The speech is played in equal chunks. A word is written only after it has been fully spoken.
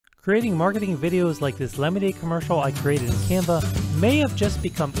Creating marketing videos like this lemonade commercial I created in Canva may have just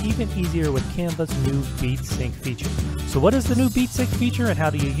become even easier with Canva's new Beat Sync feature. So what is the new Beat Sync feature and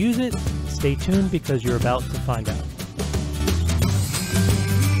how do you use it? Stay tuned because you're about to find out.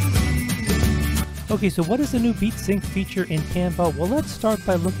 Okay, so what is the new Beat Sync feature in Canva? Well, let's start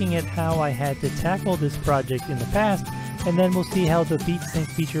by looking at how I had to tackle this project in the past, and then we'll see how the Beat Sync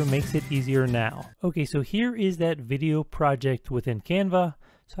feature makes it easier now. Okay, so here is that video project within Canva.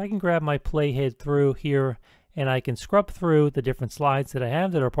 So I can grab my playhead through here and I can scrub through the different slides that I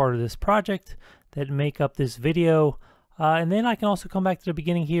have that are part of this project that make up this video. And then I can also come back to the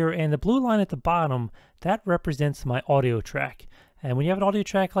beginning here, and the blue line at the bottom, that represents my audio track. And when you have an audio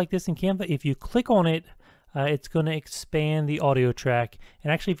track like this in Canva, if you click on it, it's going to expand the audio track.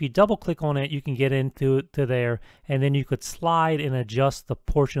 And actually, if you double click on it, you can get into there, and then you could slide and adjust the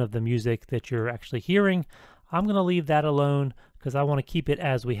portion of the music that you're actually hearing. I'm going to leave that alone because I want to keep it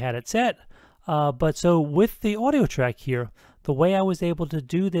as we had it set. But so with the audio track here, the way I was able to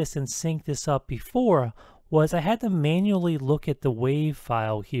do this and sync this up before was I had to manually look at the wave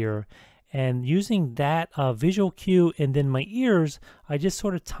file here, and using that visual cue and then my ears, I just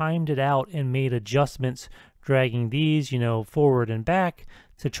sort of timed it out and made adjustments, dragging these, forward and back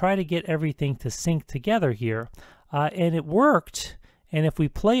to try to get everything to sync together here. And it worked. And if we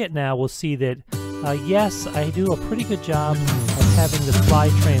play it now, we'll see that yes, I do a pretty good job of having the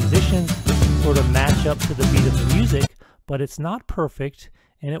slide transitions sort of match up to the beat of the music, but it's not perfect,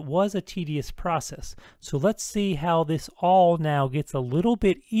 and it was a tedious process. So let's see how this all now gets a little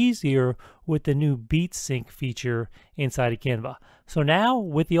bit easier with the new Beat Sync feature inside of Canva. So now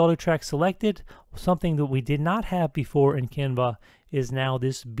with the audio track selected, something that we did not have before in Canva is now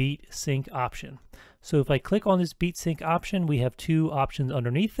this Beat Sync option. So if I click on this Beat Sync option, we have two options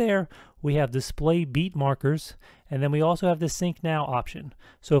underneath there. We have Display Beat Markers, and then we also have the Sync Now option.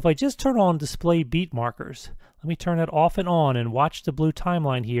 So if I just turn on Display Beat Markers, let me turn that off and on and watch the blue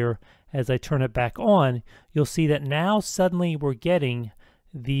timeline here. As I turn it back on, you'll see that now suddenly we're getting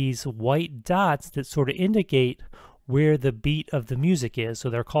these white dots that sort of indicate where the beat of the music is. So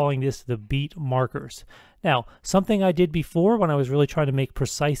they're calling this the beat markers. Now, something I did before when I was really trying to make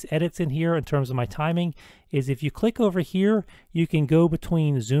precise edits in here in terms of my timing is if you click over here, you can go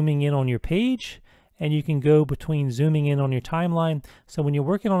between zooming in on your page and you can go between zooming in on your timeline. So when you're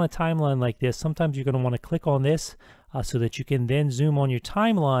working on a timeline like this, sometimes you're going to want to click on this so that you can then zoom on your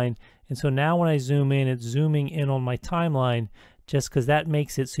timeline. And so now when I zoom in, it's zooming in on my timeline, just because that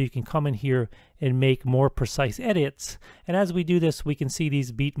makes it so you can come in here and make more precise edits. And as we do this, we can see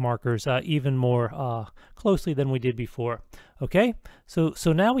these beat markers even more closely than we did before. Okay, so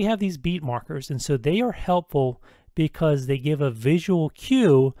now we have these beat markers, and so they are helpful because they give a visual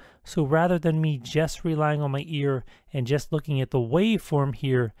cue. So rather than me just relying on my ear and just looking at the waveform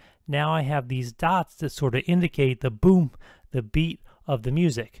here, now I have these dots that sort of indicate the boom, the beat of the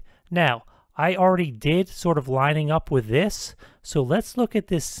music. Now, I already did sort of lining up with this, so let's look at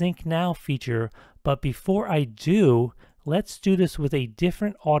this Sync Now feature. But before I do, let's do this with a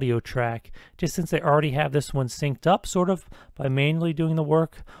different audio track, just since I already have this one synced up sort of by manually doing the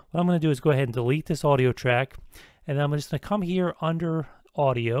work. What I'm going to do is go ahead and delete this audio track, and then I'm just going to come here under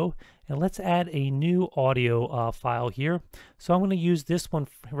audio, and let's add a new audio file here. So I'm going to use this one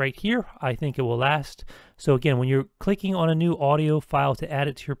right here. I think it will last. So again, when you're clicking on a new audio file to add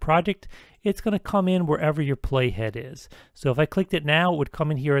it to your project, it's going to come in wherever your playhead is. So if I clicked it now, it would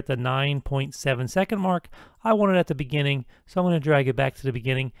come in here at the 9.7 second mark. I want it at the beginning, so I'm going to drag it back to the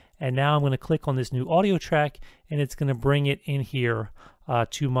beginning, and now I'm going to click on this new audio track, and it's going to bring it in here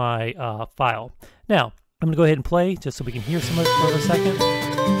to my file. Now, I'm going to go ahead and play just so we can hear some of it for a second.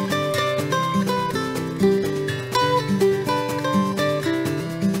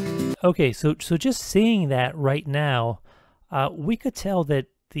 Okay, so just seeing that right now, we could tell that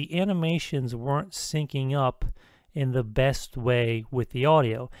the animations weren't syncing up in the best way with the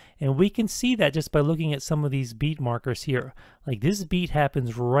audio. And we can see that just by looking at some of these beat markers here. Like this beat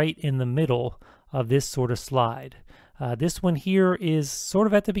happens right in the middle of this sort of slide. This one here is sort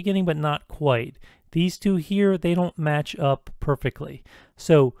of at the beginning, but not quite. These two here, they don't match up perfectly.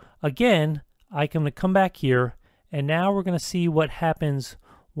 So again, I can come back here, and now we're going to see what happens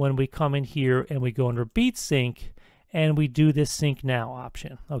when we come in here and we go under Beat Sync and we do this Sync Now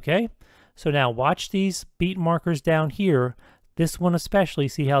option. Okay, so now watch these beat markers down here. This one especially,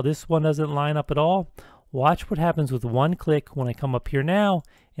 see how this one doesn't line up at all? Watch what happens with one click when I come up here now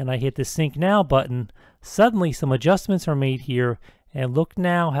and I hit the Sync Now button. Suddenly some adjustments are made here, and look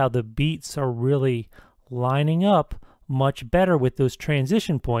now how the beats are really lining up much better with those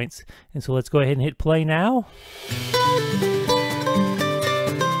transition points. And so let's go ahead and hit play now.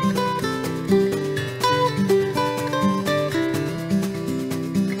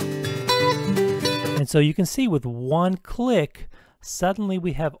 so you can see with one click, suddenly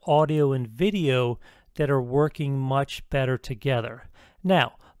we have audio and video that are working much better together.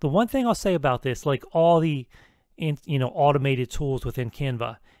 Now, the one thing I'll say about this, like all the automated tools within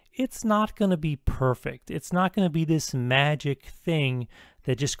Canva, it's not going to be perfect. It's not going to be this magic thing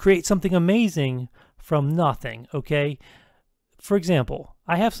that just creates something amazing from nothing, okay? For example,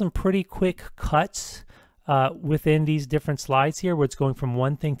 I have some pretty quick cuts within these different slides here where it's going from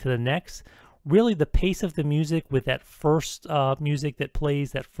one thing to the next. Really, the pace of the music with that first music that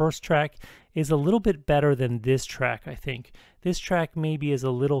plays, that first track, is a little bit better than this track, I think. This track maybe is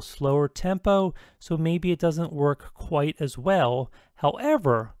a little slower tempo, so maybe it doesn't work quite as well.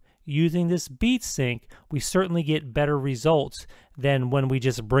 However, using this beat sync, we certainly get better results than when we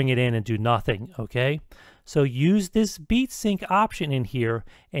just bring it in and do nothing, okay? So use this beat sync option in here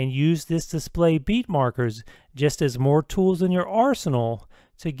and use this display beat markers just as more tools in your arsenal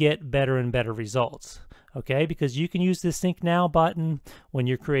to get better and better results, okay? Because you can use this Sync Now button when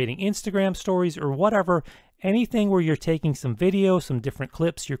you're creating Instagram stories or whatever, anything where you're taking some video, some different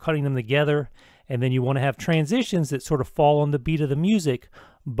clips, you're cutting them together, and then you want to have transitions that sort of fall on the beat of the music.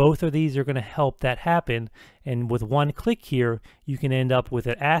 Both of these are going to help that happen, and with one click here, you can end up with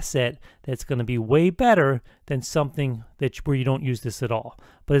an asset that's going to be way better than something where you don't use this at all.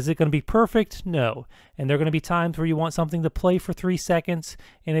 But is it going to be perfect? No. And there are going to be times where you want something to play for 3 seconds,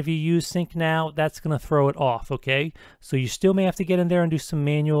 and if you use Sync Now, that's going to throw it off, okay? So you still may have to get in there and do some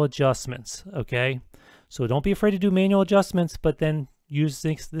manual adjustments, okay? So don't be afraid to do manual adjustments, but then use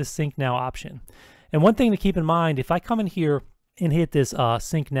this Sync Now option. And one thing to keep in mind, if I come in here and hit this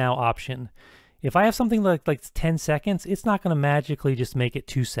Sync Now option, if I have something like 10 seconds, it's not going to magically just make it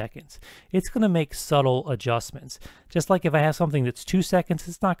 2 seconds. It's going to make subtle adjustments. Just like if I have something that's 2 seconds,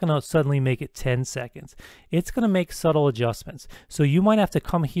 it's not going to suddenly make it 10 seconds. It's going to make subtle adjustments. So you might have to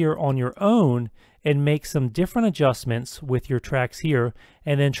come here on your own and make some different adjustments with your tracks here,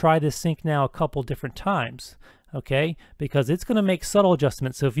 and then try this Sync Now a couple different times. Okay, because it's going to make subtle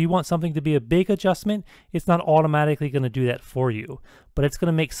adjustments. So if you want something to be a big adjustment, it's not automatically going to do that for you, but it's going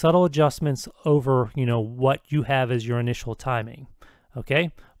to make subtle adjustments over, what you have as your initial timing. Okay,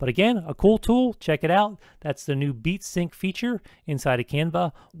 but again, a cool tool, check it out. That's the new Beat Sync feature inside of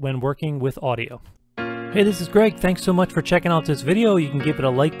Canva when working with audio. Hey, this is Greg. Thanks so much for checking out this video. You can give it a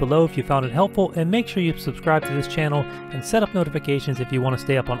like below if you found it helpful, and make sure you subscribe to this channel and set up notifications if you want to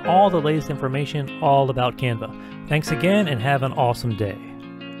stay up on all the latest information all about Canva. Thanks again, and have an awesome day.